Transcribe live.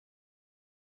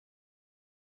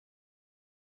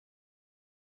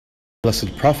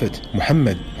Blessed Prophet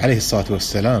Muhammad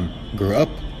ﷺ grew up.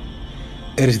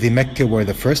 It is the Mecca where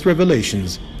the first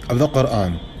revelations of the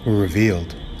Quran were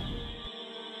revealed.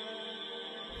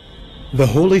 The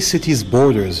holy city's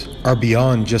borders are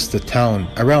beyond just the town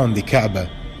around the Kaaba,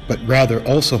 but rather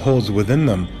also holds within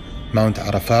them Mount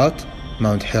Arafat,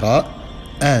 Mount Hira,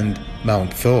 and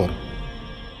Mount Thor.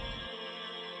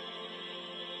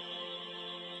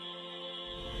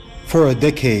 For a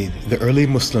decade, the early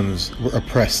Muslims were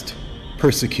oppressed,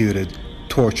 persecuted,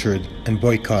 tortured, and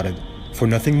boycotted for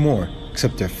nothing more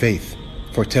except their faith,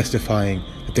 for testifying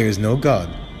that there is no God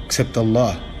except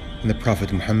Allah and the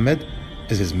Prophet Muhammad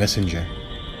is his messenger.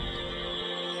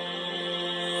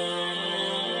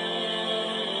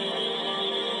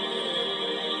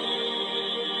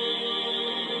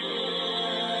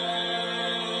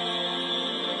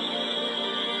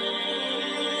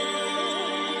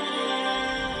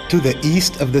 To the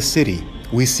east of the city,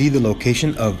 we see the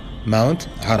location of Mount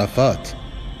Arafat,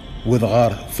 with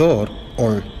Ghar Thor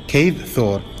or Cave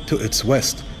Thor to its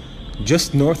west,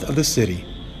 just north of the city,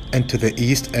 and to the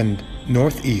east and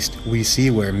northeast we see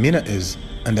where Mina is,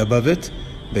 and above it,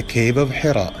 the cave of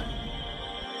Hira.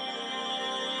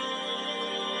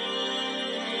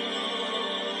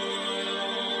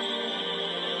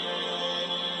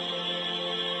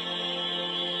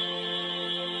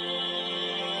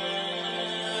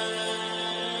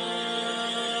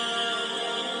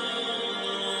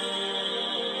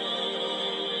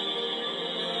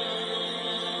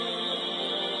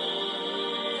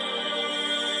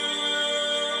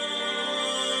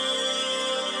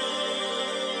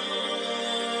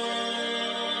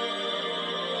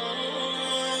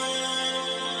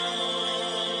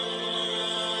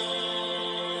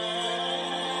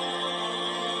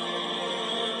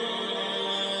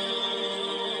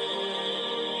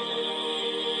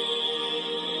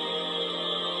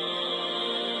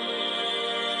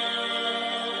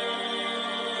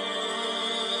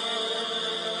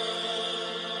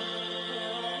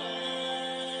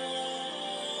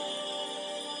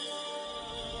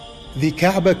 The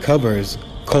Kaaba covers,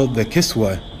 called the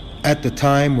Kiswa, at the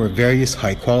time were various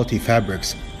high-quality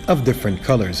fabrics of different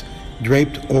colors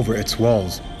draped over its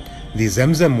walls. The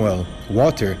Zamzam well,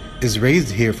 water, is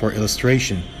raised here for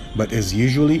illustration, but is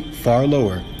usually far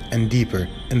lower and deeper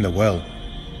in the well.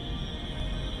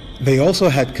 They also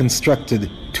had constructed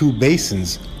two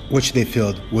basins, which they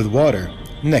filled with water,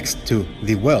 next to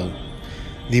the well.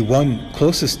 The one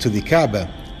closest to the Kaaba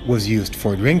was used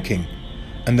for drinking,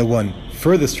 and the one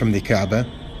furthest from the Kaaba,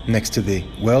 next to the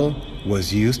well,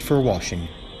 was used for washing.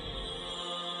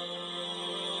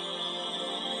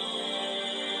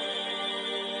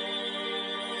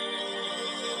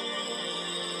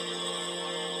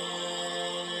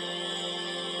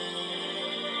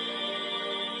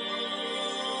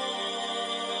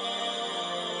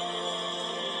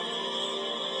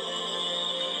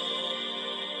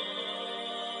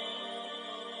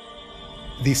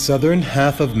 The southern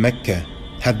half of Mecca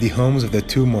had the homes of the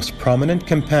two most prominent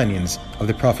companions of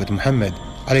the Prophet Muhammad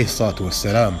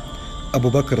والسلام,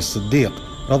 Abu Bakr as-Siddiq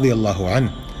radiyallahu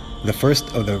anh, the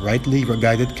first of the rightly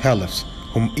guided caliphs,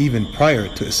 whom even prior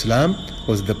to Islam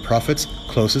was the Prophet's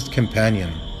closest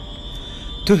companion.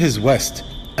 To his west,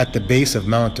 at the base of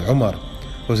Mount Umar,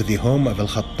 was the home of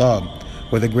Al-Khattab,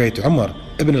 where the great Umar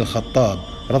ibn al-Khattab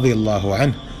radiyallahu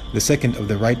anh, the second of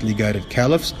the rightly guided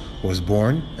caliphs, was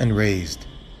born and raised.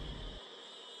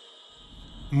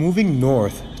 Moving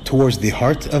north towards the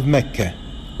heart of Mecca,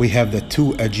 we have the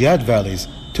two Ajyad valleys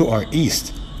to our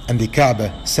east and the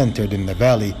Kaaba centered in the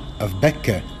valley of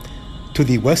Becca. To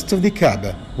the west of the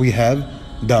Kaaba, we have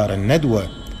Dar al-Nadwa,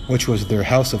 which was their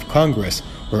house of congress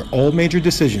where all major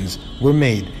decisions were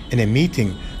made in a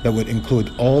meeting that would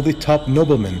include all the top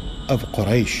noblemen of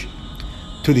Quraysh.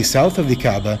 To the south of the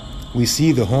Kaaba, we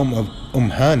see the home of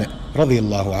Hani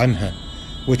radiyallahu anha,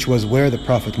 which was where the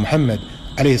Prophet Muhammad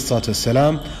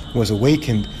والسلام, was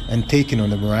awakened and taken on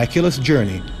the miraculous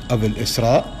journey of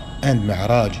Al-Isra and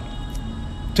Mi'raj.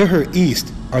 To her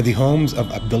east are the homes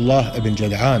of Abdullah ibn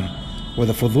Jad'an, where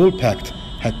the Fudul Pact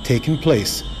had taken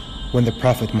place when the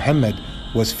Prophet Muhammad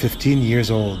was 15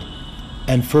 years old.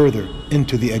 And further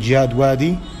into the Ajyad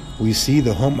Wadi, we see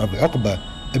the home of Uqba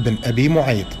ibn Abi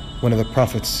Mu'ayt, one of the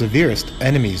Prophet's severest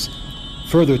enemies.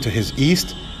 Further to his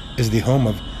east is the home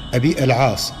of Abi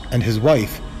al-As and his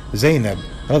wife Zainab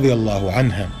radiyallahu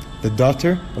anha, the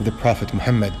daughter of the Prophet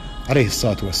Muhammad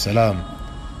والسلام.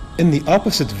 In the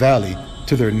opposite valley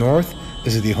to their north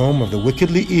is the home of the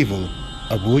wickedly evil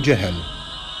Abu Jahl.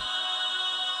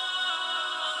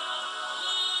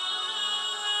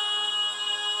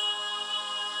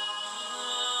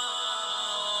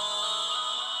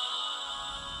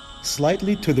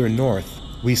 Slightly to their north,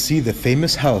 we see the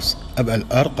famous house of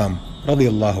Al-Arqam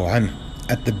radiallahu anh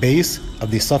at the base of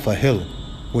the Safa hill,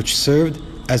 which served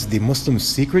as the Muslim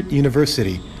secret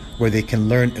university where they can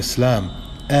learn Islam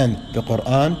and the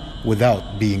Quran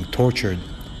without being tortured.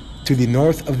 To the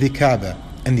north of the Kaaba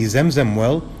and the Zamzam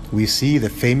well, we see the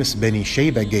famous Bani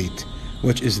Shayba gate,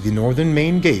 which is the northern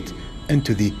main gate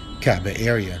into the Kaaba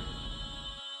area.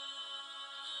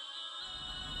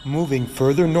 Moving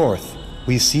further north,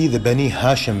 we see the Bani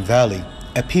Hashim valley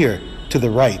appear to the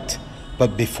right,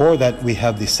 but before that we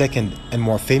have the second and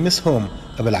more famous home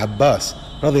of Al-Abbas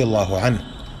radiallahu anh,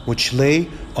 which lay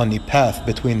on the path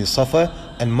between the Safa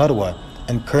and Marwa,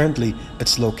 and currently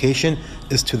its location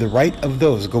is to the right of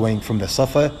those going from the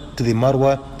Safa to the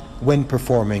Marwa when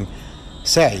performing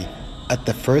sa'i at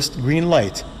the first green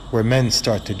light where men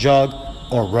start to jog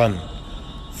or run.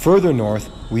 Further north,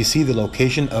 we see the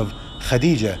location of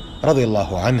Khadija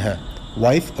radiallahu anha,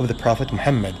 wife of the Prophet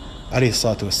Muhammad alayhi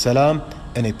salatu wassalam,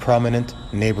 in a prominent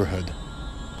neighborhood.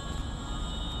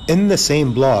 In the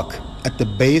same block, at the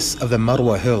base of the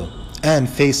Marwa hill and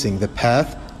facing the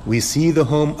path, we see the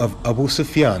home of Abu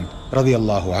Sufyan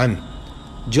radiallahu anh.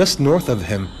 Just north of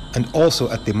him and also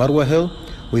at the Marwa hill,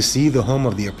 we see the home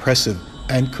of the oppressive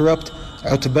and corrupt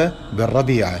Utbah bin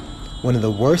Rabi'ah, one of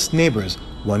the worst neighbors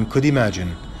one could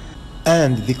imagine.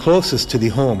 And the closest to the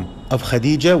home of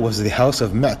Khadija was the house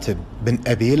of Mu'tib bin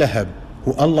Abi Lahab,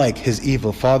 who unlike his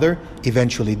evil father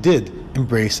eventually did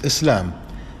embrace Islam.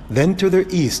 Then to their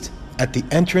east, at the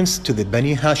entrance to the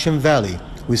Bani Hashim valley,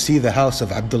 we see the house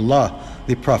of Abdullah,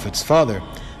 the Prophet's father,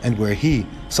 and where he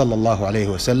sallallahu alaihi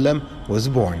wasallam was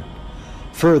born.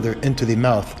 Further into the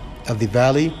mouth of the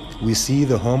valley, we see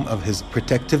the home of his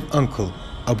protective uncle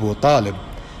Abu Talib,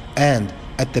 and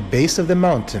at the base of the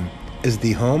mountain is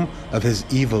the home of his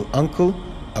evil uncle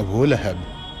Abu Lahab.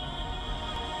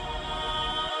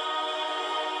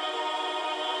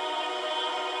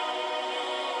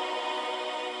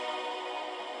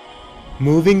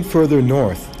 Moving further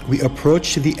north, we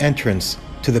approach the entrance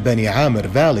to the Bani Amr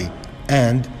valley,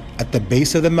 and at the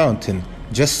base of the mountain,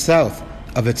 just south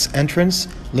of its entrance,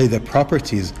 lay the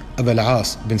properties of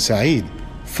Al-As bin Sa'id,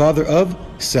 father of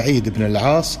Sa'id ibn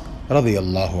Al-As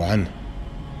radiyallahu anhu.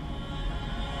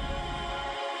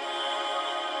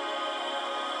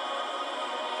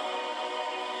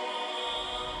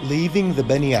 Leaving the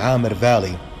Bani Amr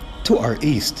valley to our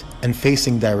east and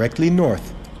facing directly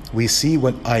north, we see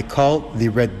what I call the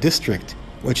Red District,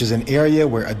 which is an area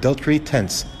where adultery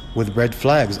tents with red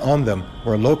flags on them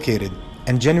were located,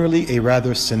 and generally a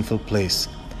rather sinful place.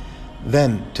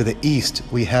 Then to the east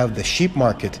we have the sheep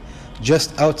market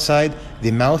just outside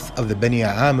the mouth of the Bani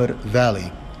Amr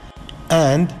valley.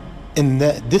 And in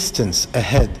the distance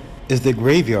ahead is the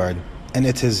graveyard, and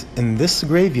it is in this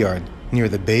graveyard near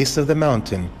the base of the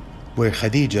mountain where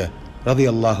Khadija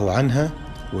radiallahu anha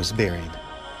was buried.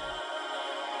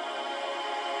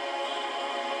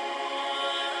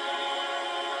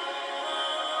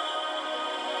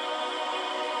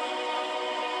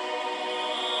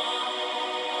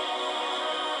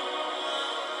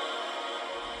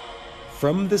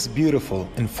 From this beautiful,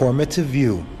 informative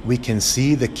view, we can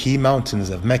see the key mountains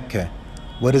of Mecca.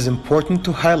 What is important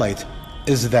to highlight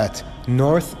is that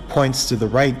north points to the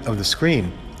right of the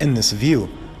screen in this view,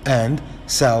 and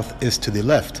south is to the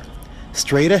left.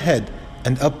 Straight ahead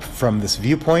and up from this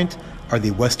viewpoint are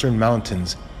the Western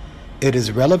Mountains. It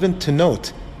is relevant to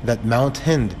note that Mount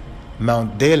Hind,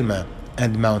 Mount Delma,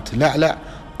 and Mount La'la'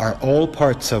 are all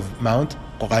parts of Mount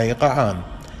Qayqa'an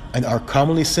and are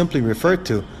commonly simply referred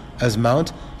to as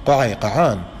Mount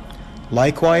Qayqa'an.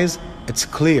 Likewise, it's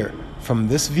clear from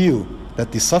this view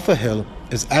that the Safa hill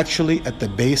is actually at the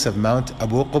base of Mount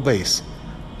Abu Qubais,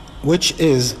 which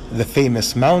is the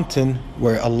famous mountain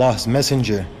where Allah's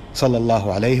Messenger sallallahu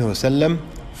alaihi wasallam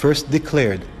first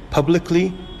declared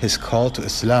publicly his call to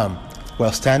Islam,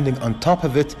 while standing on top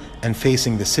of it and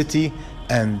facing the city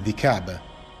and the Kaaba.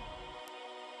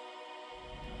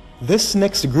 This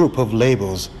next group of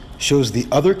labels shows the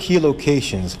other key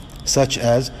locations, such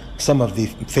as some of the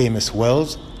famous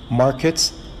wells,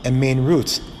 markets, and main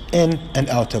routes in and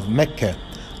out of Mecca.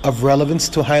 Of relevance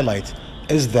to highlight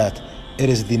is that it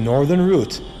is the northern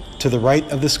route to the right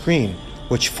of the screen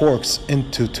which forks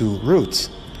into two routes,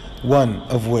 one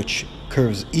of which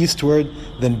curves eastward,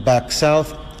 then back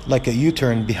south like a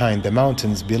U-turn behind the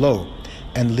mountains below,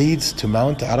 and leads to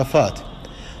Mount Arafat.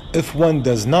 If one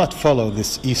does not follow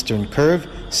this eastern curve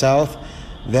south,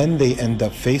 then they end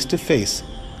up face to face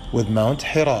with Mount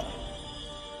Hira.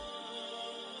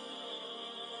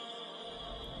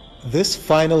 This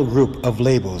final group of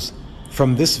labels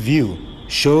from this view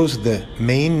shows the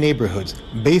main neighborhoods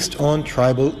based on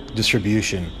tribal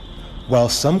distribution. While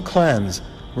some clans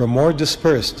were more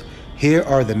dispersed, here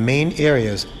are the main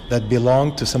areas that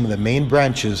belong to some of the main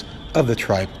branches of the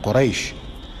tribe Quraysh.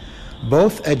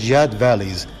 Both Ajyad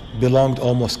valleys belonged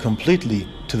almost completely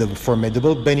to the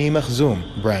formidable Bani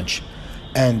Makhzum branch,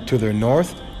 and to their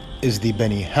north is the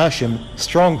Bani Hashim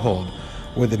stronghold,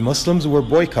 where the Muslims were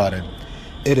boycotted.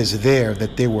 It is there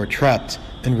that they were trapped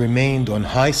and remained on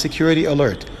high security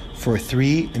alert for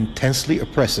 3 intensely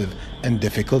oppressive and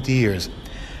difficult years.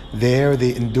 There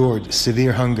they endured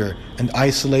severe hunger and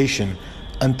isolation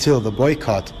until the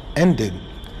boycott ended.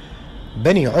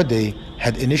 Bani Uday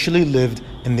had initially lived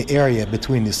in the area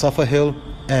between the Safa hill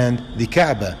and the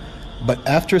Kaaba, but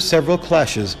after several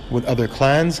clashes with other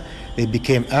clans, they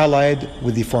became allied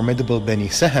with the formidable Bani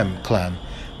Saham clan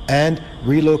and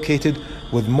relocated,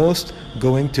 with most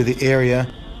going to the area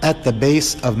at the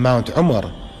base of Mount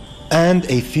Umar and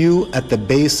a few at the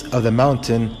base of the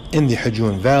mountain in the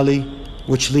Hujun Valley,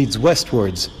 which leads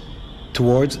westwards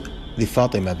towards the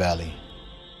Fatima Valley.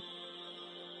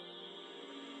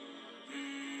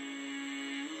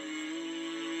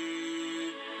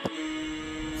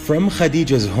 From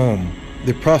Khadija's home,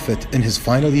 the Prophet in his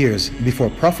final years before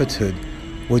prophethood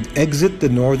would exit the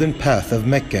northern path of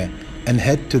Mecca and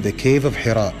head to the cave of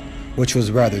Hira, which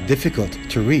was rather difficult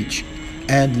to reach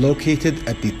and located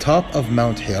at the top of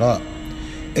Mount Hira.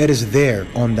 It is there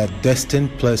on that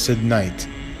destined blessed night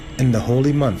in the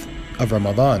holy month of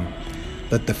Ramadan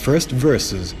that the first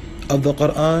verses of the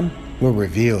Quran were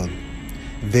revealed.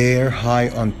 There, high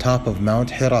on top of Mount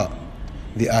Hira,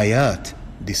 the ayat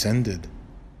descended.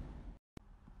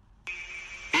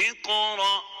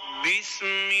 اقرأ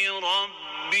باسم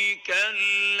ربك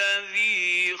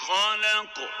الذي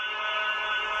خلق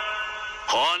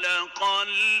خلق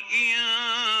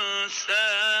الإنسان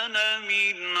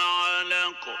من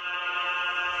علق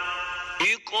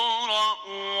اقرأ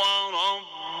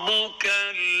وربك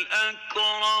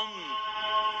الأكرم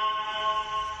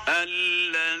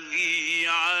الذي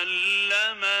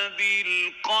علم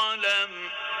بالقلم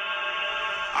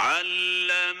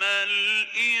علم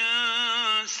الإنسان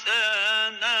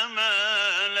ما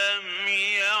لم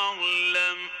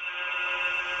يعلم.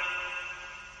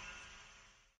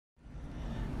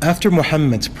 After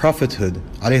Muhammad's prophethood,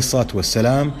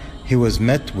 والسلام, he was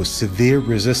met with severe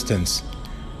resistance.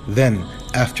 Then,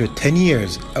 after 10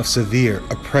 years of severe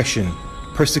oppression,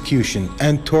 persecution,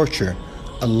 and torture,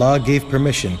 Allah gave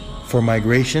permission for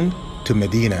migration to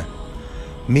Medina.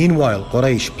 Meanwhile,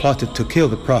 Quraysh plotted to kill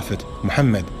the Prophet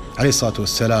Muhammad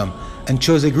والسلام, and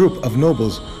chose a group of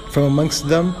nobles from amongst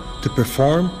them to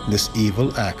perform this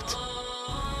evil act.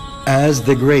 As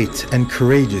the great and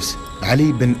courageous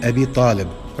Ali bin Abi Talib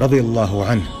radiallahu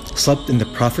anhu slept in the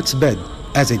Prophet's bed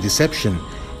as a deception,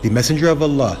 the Messenger of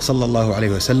Allah sallallahu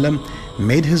alayhi wasallam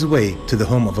made his way to the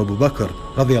home of Abu Bakr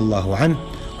radiallahu anhu,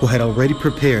 who had already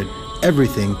prepared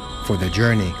everything for the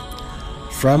journey.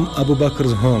 From Abu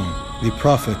Bakr's home, the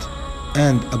Prophet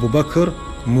and Abu Bakr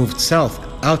moved south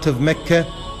out of Mecca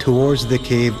towards the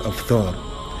cave of Thor.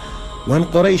 When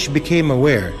Quraysh became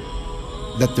aware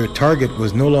that their target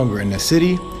was no longer in the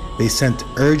city, they sent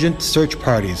urgent search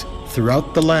parties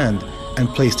throughout the land and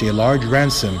placed a large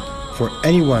ransom for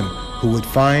anyone who would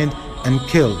find and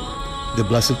kill the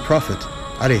Blessed Prophet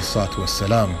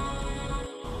ﷺ.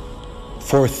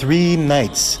 For 3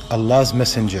 nights, Allah's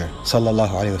Messenger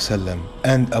ﷺ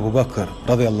and Abu Bakr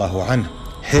radiallahu anhu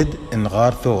hid in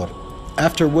Ghar Thor,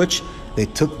 after which they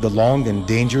took the long and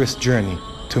dangerous journey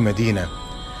to Medina.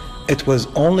 It was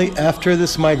only after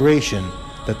this migration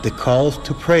that the call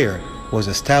to prayer was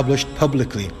established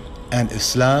publicly, and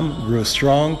Islam grew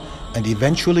strong and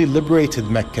eventually liberated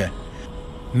Mecca.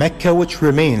 Mecca, which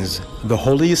remains the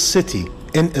holiest city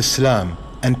in Islam,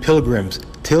 and pilgrims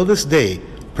till this day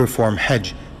perform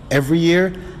Hajj every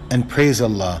year and praise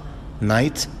Allah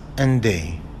night and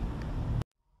day.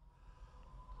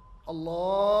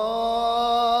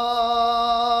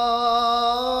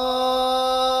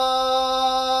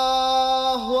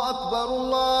 Allahu Akbar,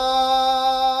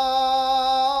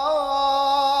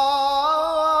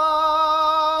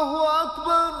 Allahu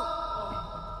Akbar.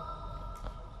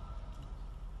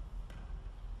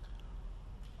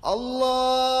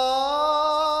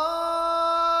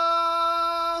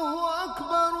 Allahu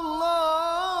Akbar,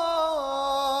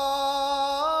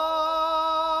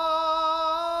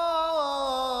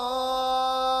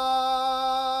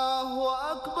 Allahu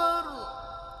Akbar.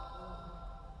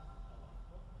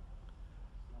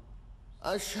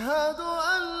 Ashhadu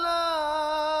an la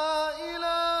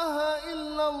ilaha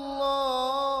illallah.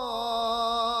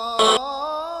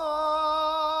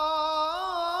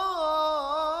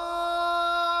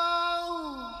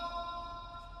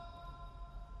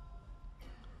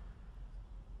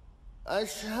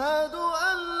 أشهد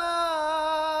أن لا